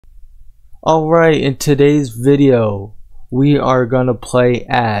Alright, in today's video, we are gonna play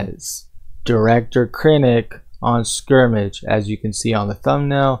as Director Krennic on Skirmish. As you can see on the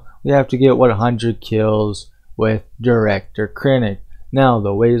thumbnail, we have to get 100 kills with Director Krennic. Now,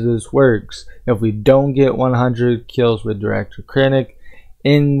 the way this works, if we don't get 100 kills with Director Krennic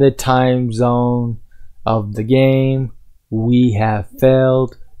in the time zone of the game, we have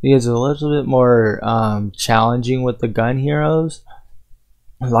failed. Because it's a little bit more challenging with the gun heroes.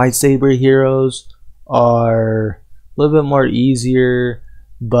 Lightsaber heroes are a little bit more easier,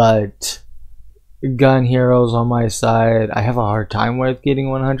 but gun heroes on my side I have a hard time with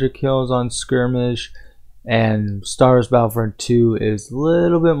getting 100 kills on Skirmish, and Star Wars Battlefront 2 is a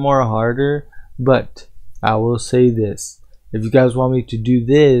little bit more harder. But I will say this, if you guys want me to do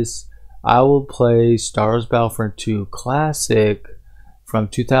this, I will play Star Wars Battlefront 2 Classic from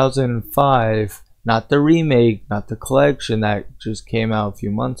 2005, not the remake, not the collection that just came out a few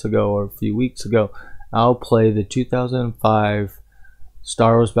months ago or a few weeks ago. I'll play the 2005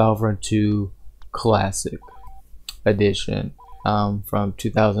 Star Wars Battlefront 2 Classic Edition from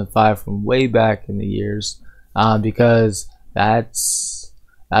 2005, from way back in the years, because that's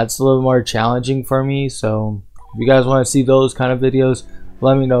a little more challenging for me. So if you guys want to see those kind of videos,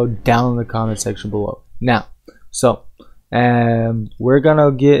 let me know down in the comment section below. Now, and we're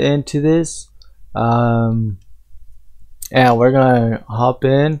gonna get into this, and we're gonna hop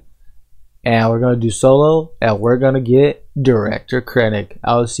in, and we're gonna do solo, and we're gonna get Director Krennic.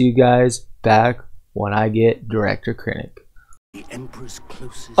 I'll see you guys back when I get Director Krennic.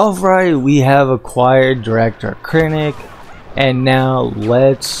 Alright, we have acquired Director Krennic, and now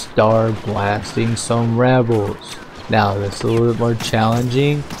let's start blasting some rebels. Now this is a little bit more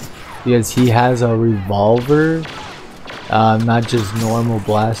challenging because he has a revolver, not just normal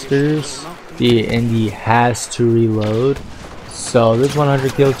blasters, and he has to reload. So this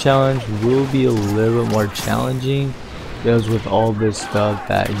 100 kill challenge will be a little bit more challenging because with all this stuff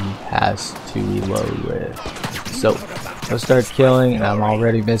that he has to reload with. So let's start killing, and I'm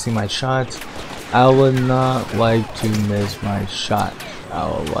already missing my shots. I would not like to miss my shot. I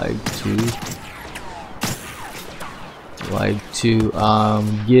would like to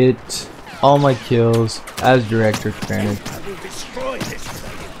get all my kills as Director Krennic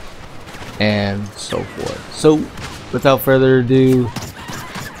and so forth. So without further ado,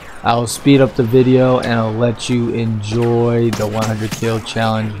 I'll speed up the video and I'll let you enjoy the 100 kill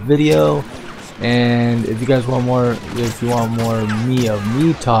challenge video. And if you guys want more, if you want more of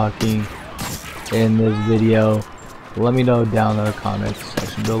me talking in this video, let me know down in the comment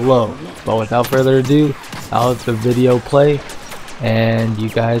section below. But without further ado, I'll let the video play and you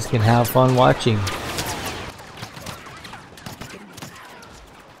guys can have fun watching.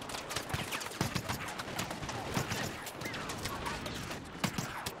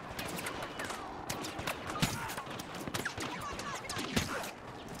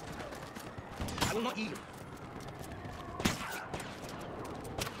 I will not yield.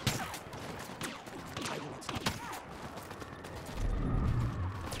 I will not stop.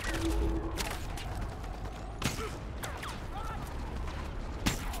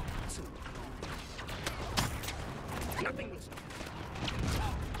 Nothing will stop.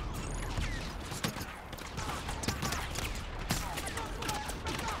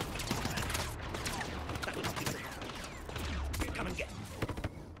 That will not be fair. Come and get.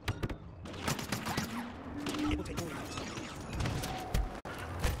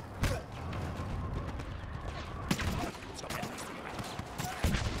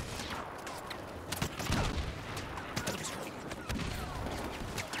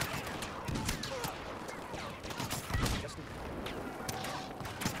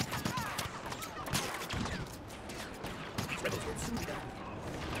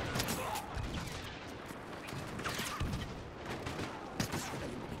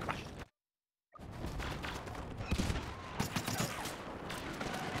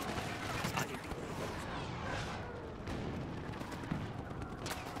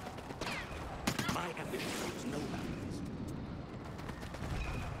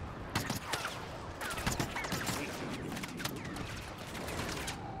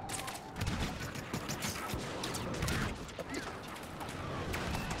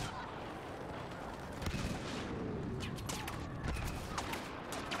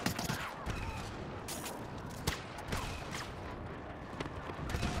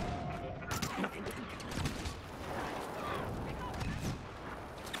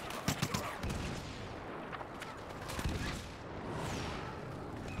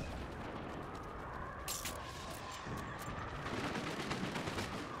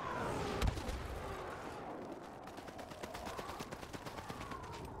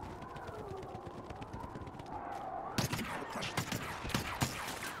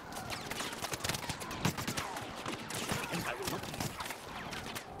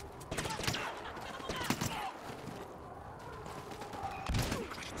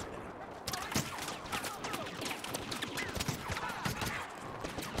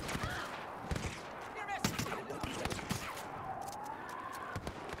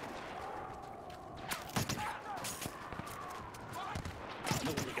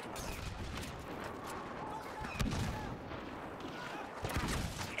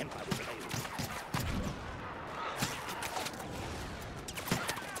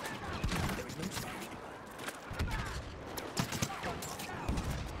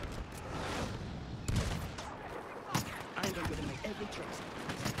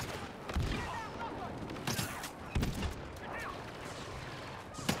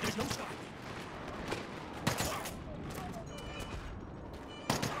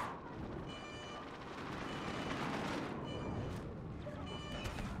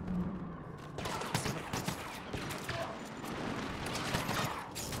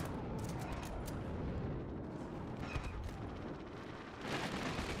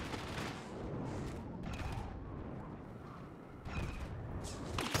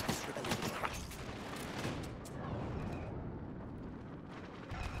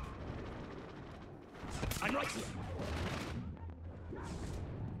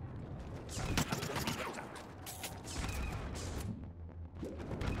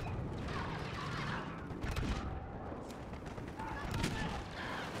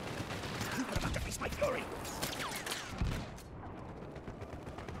 You're about to face my fury.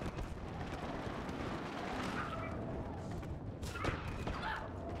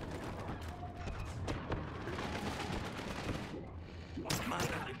 Mine.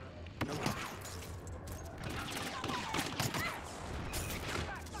 No way.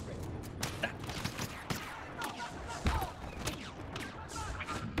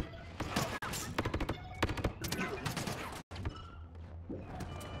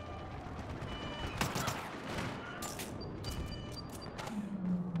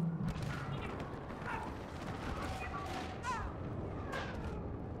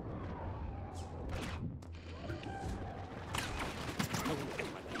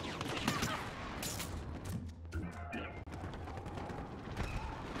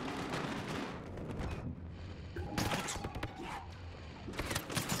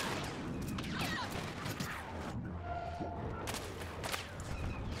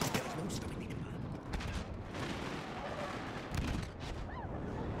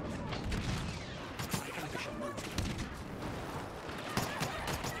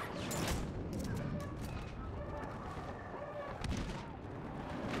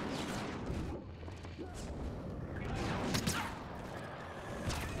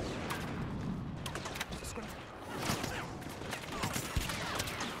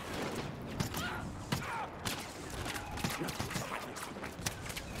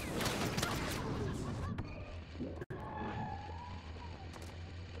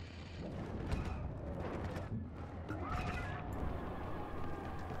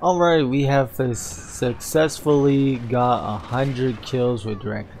 Alright, we have successfully got 100 kills with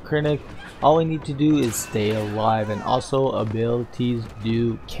Director Krennic. All we need to do is stay alive, and also abilities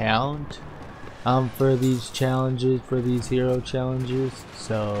do count for these challenges, for these hero challenges,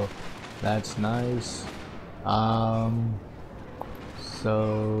 so that's nice.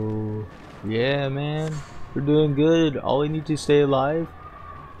 So yeah, man, we're doing good. All we need to stay alive.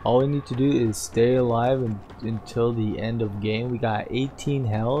 All we need to do is stay alive until the end of game. We got 18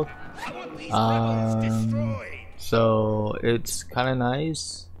 health. So it's kind of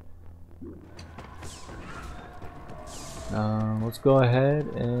nice. Let's go ahead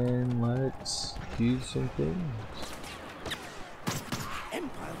and let's do some things.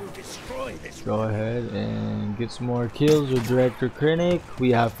 Empire will destroy this. Go ahead and get some more kills with Director Krennic.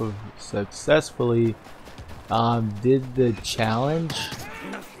 We have successfully did the challenge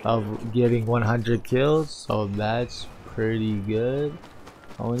of getting 100 kills, so that's pretty good.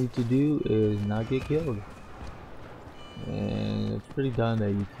 All we need to do is not get killed, and it's pretty done that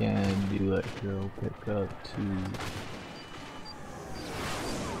you can do a hero pickup to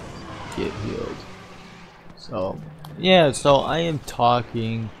get healed. So yeah, so I am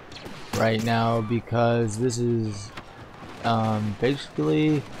talking right now because this is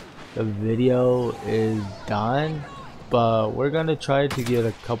basically the video is done, but we're gonna try to get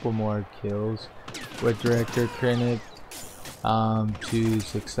a couple more kills with Director Krennic to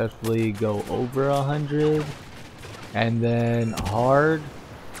successfully go over 100, and then hard,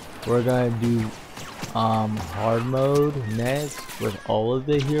 we're gonna do hard mode next with all of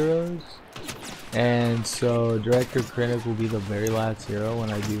the heroes. And so Director Krennic will be the very last hero when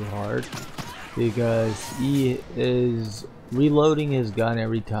I do hard, because he is reloading his gun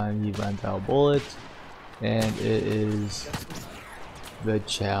every time he runs out of bullets, and it is the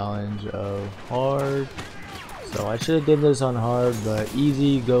challenge of hard. So I should have did this on hard, but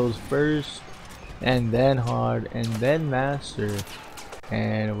easy goes first, and then hard, and then master,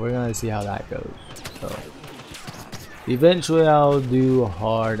 and we're gonna see how that goes. So eventually I'll do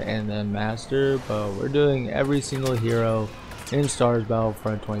hard and then master, but we're doing every single hero in Star Wars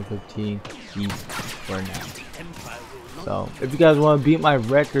Battlefront 2015 easy for now. So if you guys want to beat my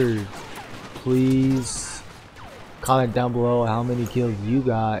record, please comment down below how many kills you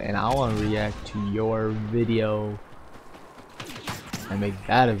got, and I want to react to your video and make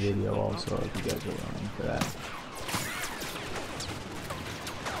that a video also if you guys are willing for that.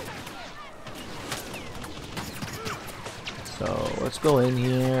 So let's go in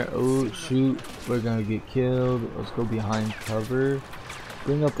here. Oh shoot, we're gonna get killed. Let's go behind cover.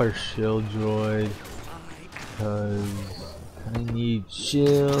 Bring up our shield droid, because I need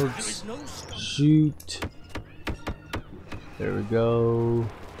shields. Shoot. There we go.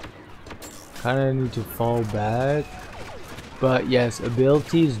 Kinda need to fall back. But yes,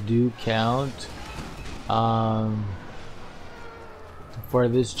 abilities do count for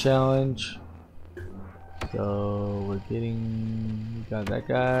this challenge. So we got that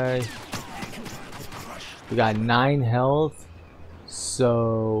guy. We got 9 health.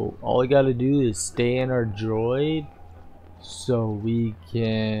 So all we gotta do is stay in our droid so we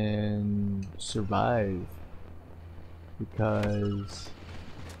can survive. Because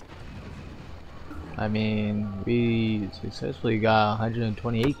I mean, we successfully got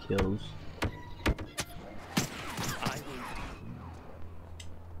 128 kills.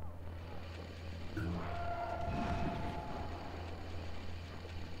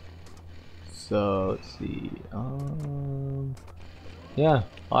 So let's see. Yeah,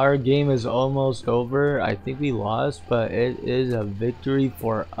 our game is almost over. I think we lost, but it is a victory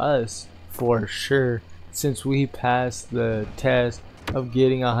for us for sure, since we passed the test of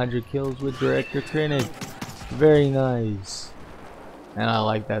getting 100 kills with Director Krennic. Very nice, and I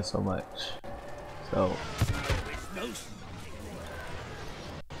like that so much. So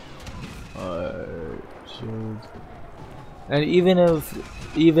and even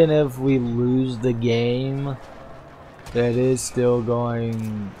if we lose the game, that is still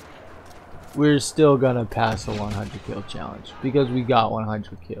going, we're still gonna pass the 100 kill challenge because we got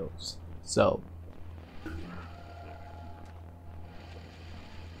 100 kills. So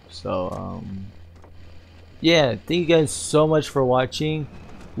yeah, thank you guys so much for watching.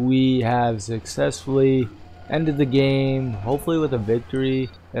 We have successfully ended the game, hopefully with a victory.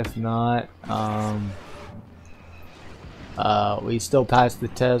 If not, we still passed the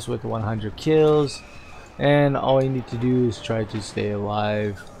test with 100 kills, and all you need to do is try to stay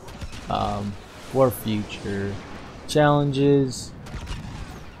alive for future challenges.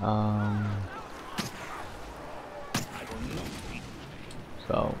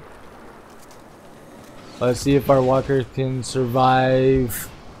 So let's see if our walkers can survive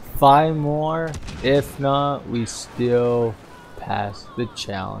 5 more. If not, we still pass the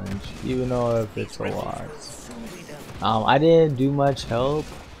challenge, even though if it's a loss. I didn't do much help,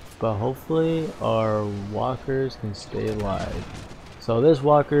 but hopefully our walkers can stay alive. So this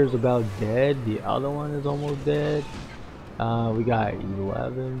walker is about dead. The other one is almost dead. We got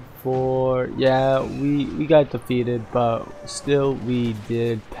 11 for, yeah, we got defeated, but still we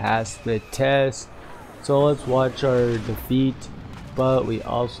did pass the test. So let's watch our defeat, but we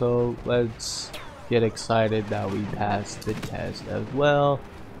also, let's get excited that we passed the test as well,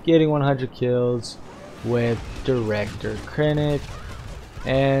 getting 100 kills with Director Krennic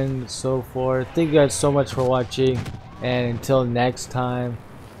and so forth. Thank you guys so much for watching, and until next time,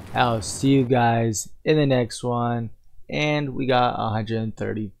 I'll see you guys in the next one. And we got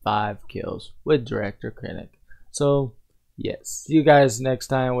 135 kills with Director Krennic. So yes, see you guys next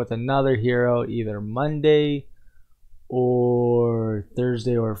time with another hero, either Monday or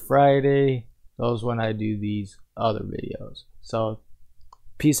Thursday or Friday. Those when I do these other videos. So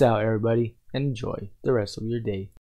peace out everybody, and enjoy the rest of your day.